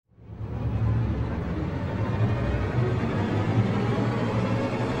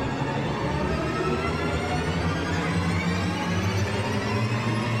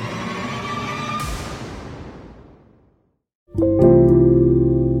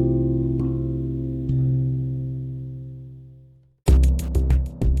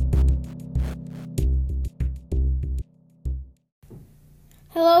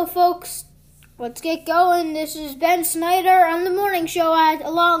Let's get going. This is Ben Snyder on the morning show.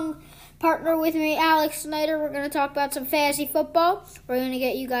 Along partner with me, Alex Snyder. We're going to talk about some fantasy football. We're going to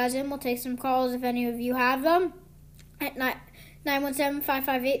get you guys in. We'll take some calls if any of you have them at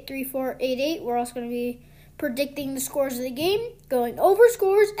 917-558-3488. We're also going to be predicting the scores of the game, going over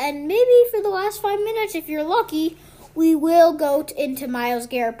scores, and maybe for the last 5 minutes, if you're lucky, we will go into Myles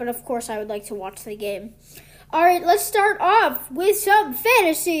Garrett. But of course, I would like to watch the game. All right, let's start off with some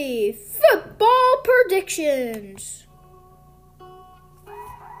fantasy football predictions.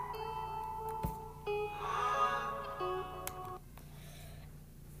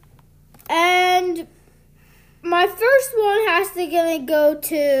 And my first one has to go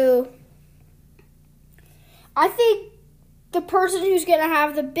to, I think the person who's going to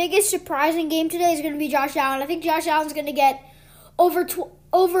have the biggest surprising game today is going to be Josh Allen. I think Josh Allen's going to get over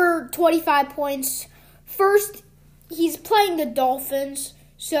 25 points. First, he's playing the Dolphins,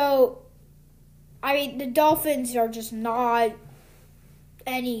 so, the Dolphins are just not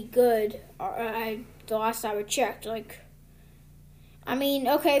any good. The last time I checked, okay,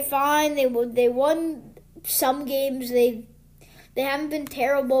 fine, they won some games, they haven't been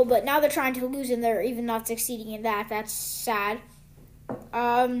terrible, but now they're trying to lose and they're even not succeeding in that. That's sad.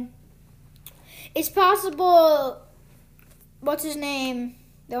 It's possible, what's his name?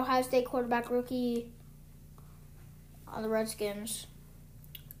 The Ohio State quarterback rookie on the Redskins.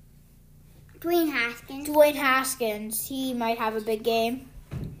 Dwayne Haskins. He might have a big game.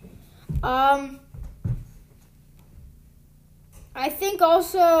 I think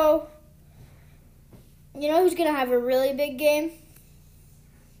also, who's going to have a really big game?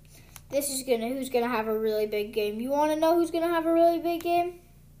 Who's going to have a really big game. You want to know who's going to have a really big game?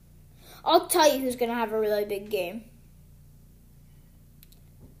 I'll tell you who's going to have a really big game.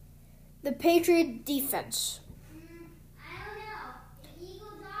 The Patriot defense.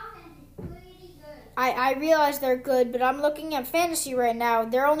 I realize they're good, but I'm looking at fantasy right now.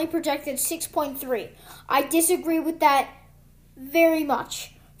 They're only projected 6.3. I disagree with that very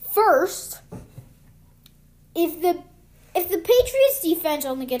much. First, if the Patriots defense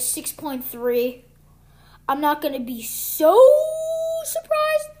only gets 6.3, I'm not going to be so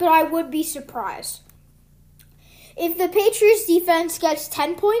surprised, but I would be surprised. If the Patriots defense gets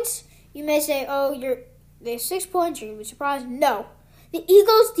 10 points, you may say, they have 6 points, you're going to be surprised. No. The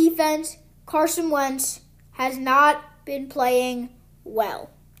Eagles defense, Carson Wentz, has not been playing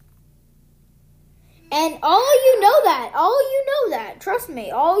well. And all of you know that. Trust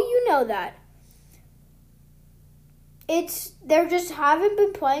me, all you know that. They just haven't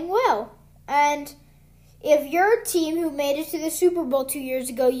been playing well. And if you're a team who made it to the Super Bowl 2 years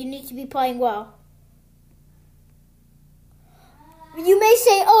ago, you need to be playing well. You may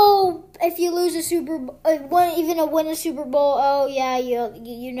say, if you lose a Super Bowl, win a Super Bowl,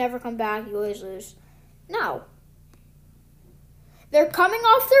 you never come back, you always lose. No. They're coming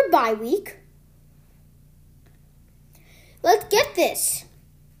off their bye week. Let's get this.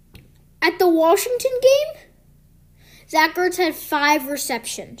 At the Washington game, Zach Ertz had 5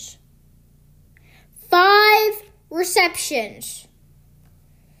 receptions. 5 receptions.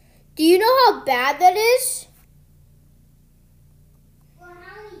 Do you know how bad that is?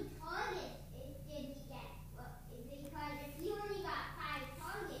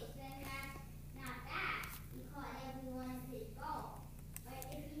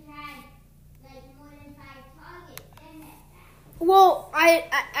 Well,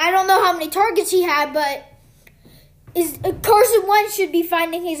 I don't know how many targets he had, but Carson Wentz should be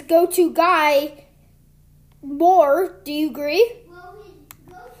finding his go-to guy more. Do you agree? Well, his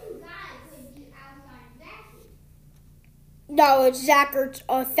go-to guy would be Alshon Jeffrey. No, it's Zach Ertz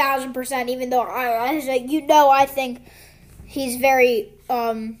 1,000%. Even though I think he's very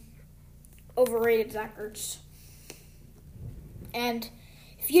overrated, Zach Ertz. And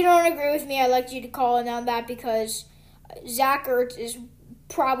if you don't agree with me, I'd like you to call in on that because Zach Ertz is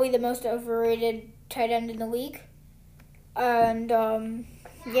probably the most overrated tight end in the league. And,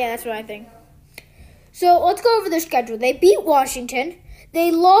 that's what I think. So, let's go over their schedule. They beat Washington.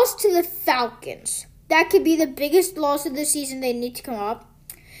 They lost to the Falcons. That could be the biggest loss of the season. They need to come up.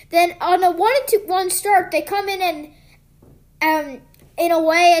 Then, on a 1-1 start, they come in and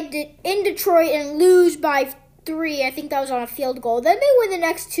in Detroit and lose by 3. I think that was on a field goal. Then they win the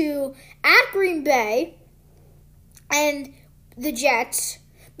next 2 at Green Bay and the Jets.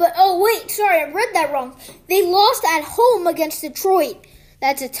 But, I read that wrong. They lost at home against Detroit.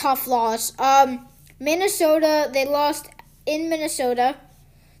 That's a tough loss. Minnesota, they lost in Minnesota.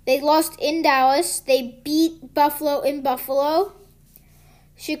 They lost in Dallas. They beat Buffalo in Buffalo.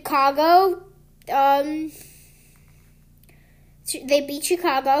 Chicago, They beat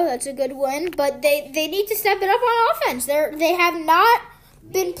Chicago. That's a good win. But they need to step it up on offense. They have not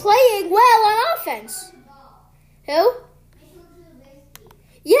been playing well on offense. Who?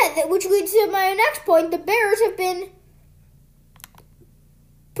 Yeah, which leads to my next point. The Bears have been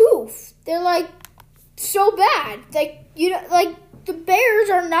poof. They're like so bad. The Bears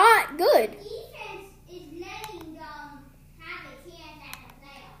are not good. Defense is letting them have a chance at the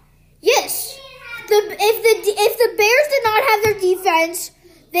playoffs. Yes. If the Bears did not have their defense,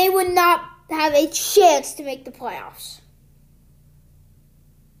 they would not have a chance to make the playoffs.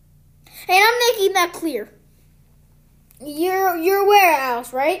 And I'm making that clear. You're aware,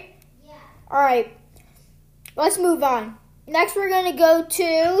 Alice, right? Yeah. All right. Let's move on. Next, we're going to go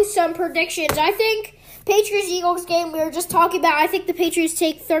to some predictions. I think Patriots-Eagles game we were just talking about, I think the Patriots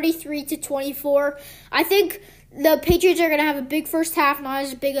take 33-24. I think the Patriots are going to have a big first half, not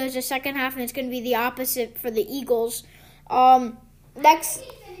as big as the second half, and it's going to be the opposite for the Eagles. Next,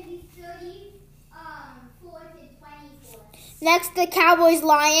 the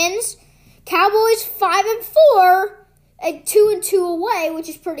Cowboys-Lions. Cowboys 5-4 and 2-2 away, which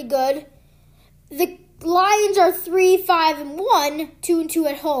is pretty good. The Lions are 3-5-1, 2-2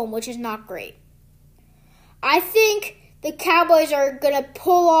 at home, which is not great. I think the Cowboys are going to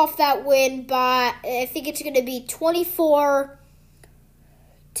pull off that win by, I think it's going to be 24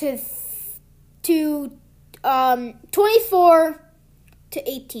 to 18.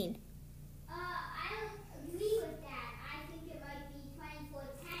 I don't agree with that. I think it might be 24-10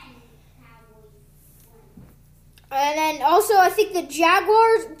 Cowboys win. And then also I think the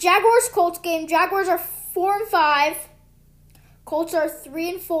Jaguars-Colts game, Jaguars are 4-5. Colts are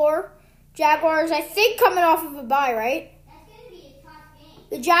 3-4. Jaguars, I think, coming off of a bye, right? That's going to be a tough game.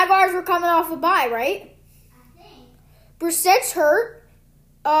 The Jaguars were coming off a bye, right? I think. Brissett's hurt.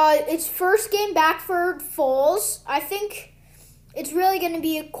 It's first game back for Foles. I think it's really going to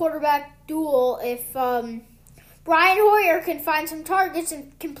be a quarterback duel if Brian Hoyer can find some targets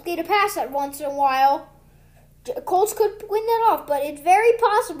and complete a pass at once in a while. Colts could win that off, but it's very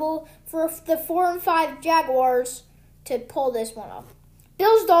possible for the 4-5 Jaguars to pull this one off.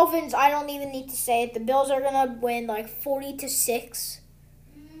 Bills Dolphins, I don't even need to say it. The Bills are gonna win like 40-6.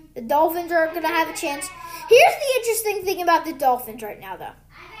 The Dolphins are gonna have a chance. Here's the interesting thing about the Dolphins right now, though.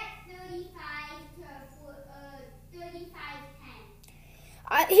 I bet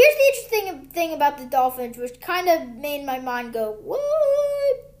 35-10. Here's the interesting thing about the Dolphins, which kind of made my mind go, what?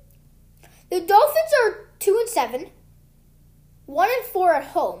 The Dolphins are 2-7, 1-4 at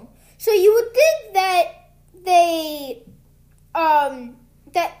home. So you would think that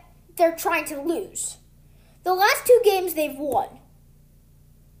that they're trying to lose. The last two games they've won.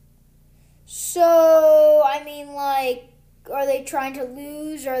 So, I mean, like, are they trying to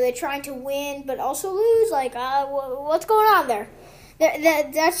lose? Or are they trying to win but also lose? Like, what's going on there?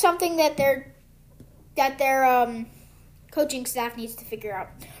 That's something that their coaching staff needs to figure out.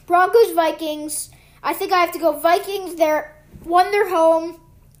 Broncos, Vikings. I think I have to go Vikings. They're home.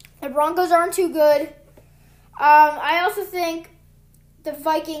 The Broncos aren't too good. I also think the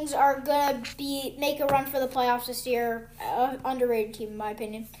Vikings are going to make a run for the playoffs this year. Underrated team, in my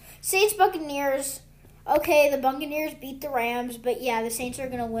opinion. Saints, Buccaneers. Okay, the Buccaneers beat the Rams, but yeah, the Saints are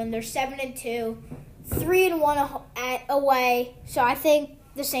going to win. They're 7-2, 3-1 away. So I think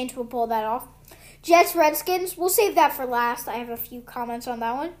the Saints will pull that off. Jets, Redskins. We'll save that for last. I have a few comments on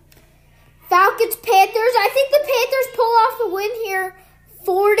that one. Falcons, Panthers. I think the Panthers pull off the win here,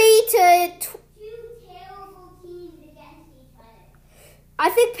 40-20. I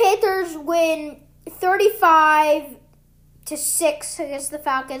think Panthers win 35-6 against the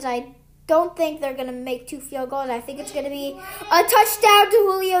Falcons. I don't think they're going to make 2 field goals. I think it's going to be a touchdown to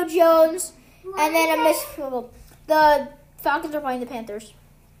Julio Jones and then a missed field goal. The Falcons are playing the Panthers.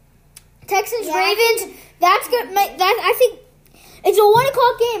 Texans, Ravens. That's good. I think it's a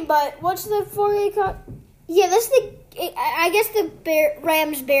 1:00 game. But what's the 4:00 o'clock? Yeah, that's the. I guess the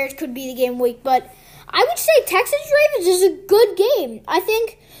Rams Bears could be the game week, but I would say Texans-Ravens is a good game. I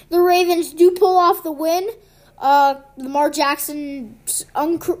think the Ravens do pull off the win. Lamar Jackson's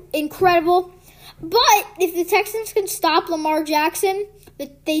incredible. But if the Texans can stop Lamar Jackson,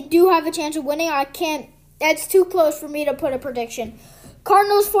 they do have a chance of winning. I can't. That's too close for me to put a prediction.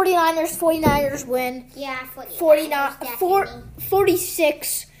 Cardinals, 49ers. 49ers win. Yeah,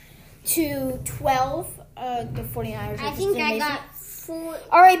 46-12. The 49ers. I think I got 4.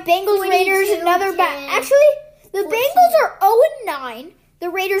 All right, Bengals, Raiders, another back. Actually, the 14. Bengals are 0-9. The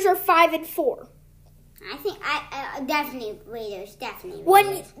Raiders are 5-4. I think I definitely Raiders.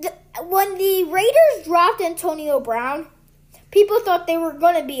 When the Raiders dropped Antonio Brown, people thought they were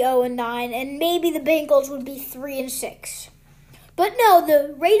going to be 0-9, and maybe the Bengals would be 3-6. But no,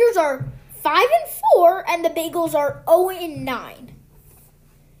 the Raiders are 5-4, and the Bengals are 0-9.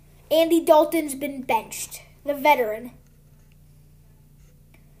 Andy Dalton's been benched, the veteran.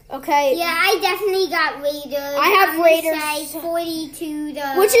 Okay. Yeah, I definitely got Raiders. I have I'm gonna Raiders. say 42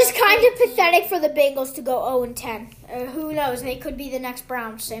 to Which is kind of 14. pathetic for the Bengals to go 0-10. Who knows? They could be the next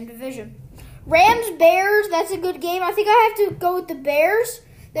Browns, same division. Rams, Bears, that's a good game. I think I have to go with the Bears.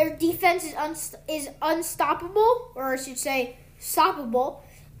 Their defense is unstoppable, or I should say, stoppable.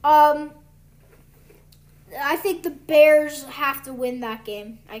 I think the Bears have to win that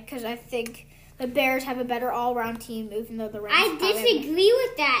game because I think the Bears have a better all-around team, even though the Rams. I disagree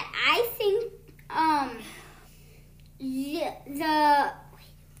with that. I think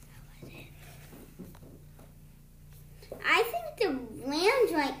I think the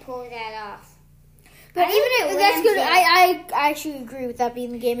Rams might pull that off. But I even think if the that's Rams good, will. I actually agree with that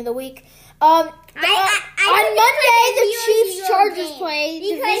being the game of the week. I On think it's like a Monday, the 0-0 Chiefs game play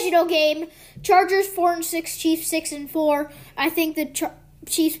because- divisional game. Chargers 4-6, Chiefs 6-4. I think the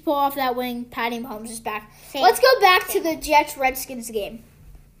Chiefs pull off that win. Patty Mahomes is back. Same. Let's go back to the Jets Redskins game.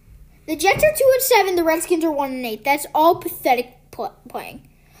 The Jets are 2-7. The Redskins are 1-8. That's all pathetic playing.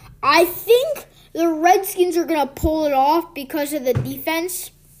 I think the Redskins are gonna pull it off because of the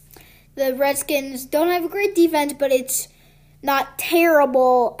defense. The Redskins don't have a great defense, but it's not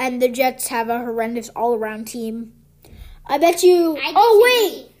terrible, and the Jets have a horrendous all-around team. I bet you. I Oh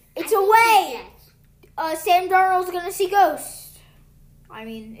disagree. wait, it's I think away. the Jets. Sam Darnold's gonna see ghosts. I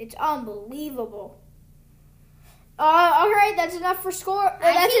mean, it's unbelievable. All right, that's enough for score.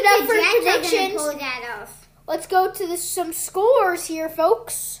 I That's think enough the for Jets are gonna predictions. pull that off. Let's go to some scores here,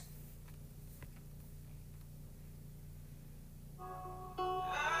 folks.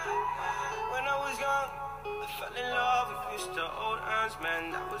 When I was young, I fell in love with Mr. Old Ernst, man,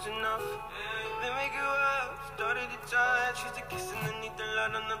 that was enough. Then we grew up, started to touch, used to kiss underneath the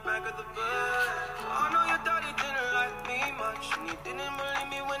light on the back of the bus. I know your daddy didn't like me much, and he didn't believe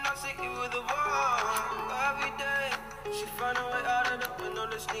me when I said you were the one. But every day, she found a way out of the window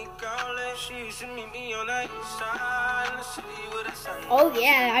to sneak out late. She used to meet me on the east side, in the city with a sun. Oh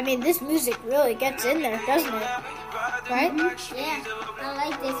yeah, I mean this music really gets in there, doesn't it? Right? Yeah, I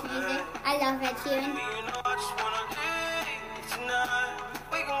like this music. I love Ed Sheeran.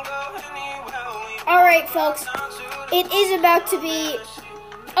 All right, folks. It is about to be.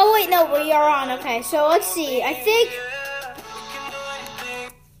 Oh wait, no, we are on. Okay, so let's see. I think.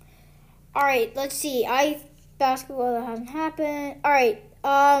 All right, let's see. Basketball that hasn't happened. All right.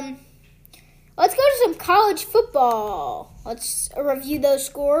 Let's go to some college football. Let's review those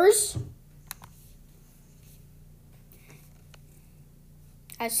scores.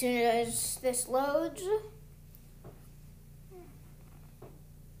 As soon as this loads.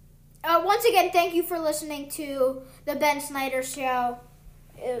 Once again, thank you for listening to the Ben Snyder Show.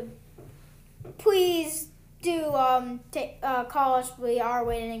 Please do call us. We are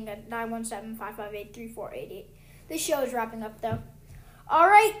waiting at 917-558-3488. This show is wrapping up, though. All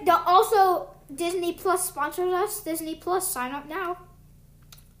right. Also, Disney Plus sponsors us. Disney Plus, sign up now.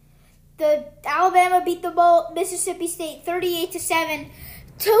 The Alabama beat the Mississippi State 38-7.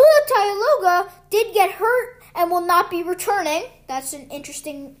 Tua Tagovailoa did get hurt and will not be returning. That's an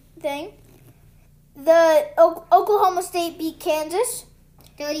interesting thing. The Oklahoma State beat Kansas.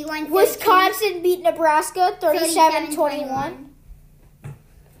 31-13. Wisconsin beat Nebraska 37-21.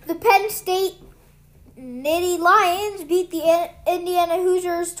 The Penn State Nittany Lions beat the Indiana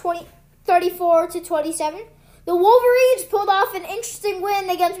Hoosiers 34-27. The Wolverines pulled off an interesting win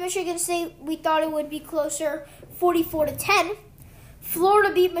against Michigan State. We thought it would be closer, 44-10.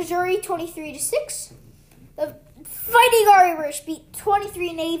 Florida beat Missouri 23-6. The Fighting Irish beat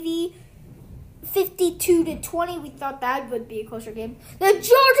 23 Navy 52-20. We thought that would be a closer game. The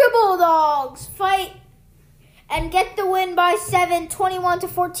Georgia Bulldogs fight and get the win by 7,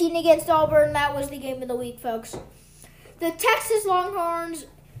 21-14 against Auburn. That was the game of the week, folks. The Texas Longhorns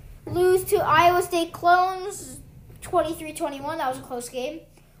lose to Iowa State Clones 23-21. That was a close game.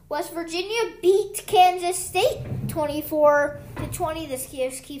 West Virginia beat Kansas State 24-20. This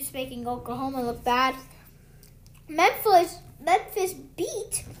keeps making Oklahoma look bad. Memphis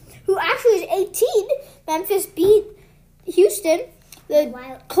beat, who actually is 18. Memphis beat Houston.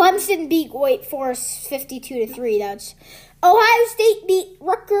 Clemson beat Wake Forest 52-3. That's Ohio State beat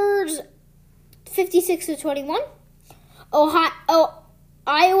Rutgers 56-21.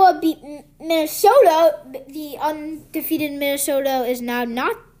 Iowa beat Minnesota. The undefeated Minnesota is now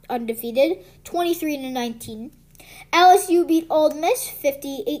not undefeated, 23-19. LSU beat Ole Miss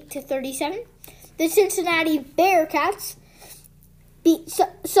 58-37. The Cincinnati Bearcats beat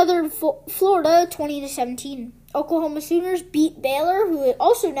Southern Florida 20-17. Oklahoma Sooners beat Baylor, who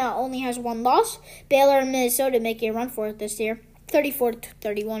also now only has one loss. Baylor and Minnesota making a run for it this year,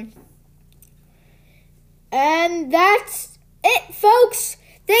 34-31. And that's it, folks.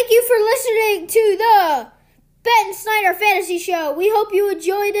 Thank you for listening to the Ben Snyder Fantasy Show. We hope you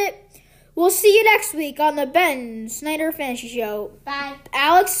enjoyed it. We'll see you next week on the Ben Snyder Fantasy Show. Bye.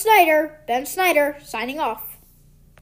 Alex Snyder, Ben Snyder, signing off.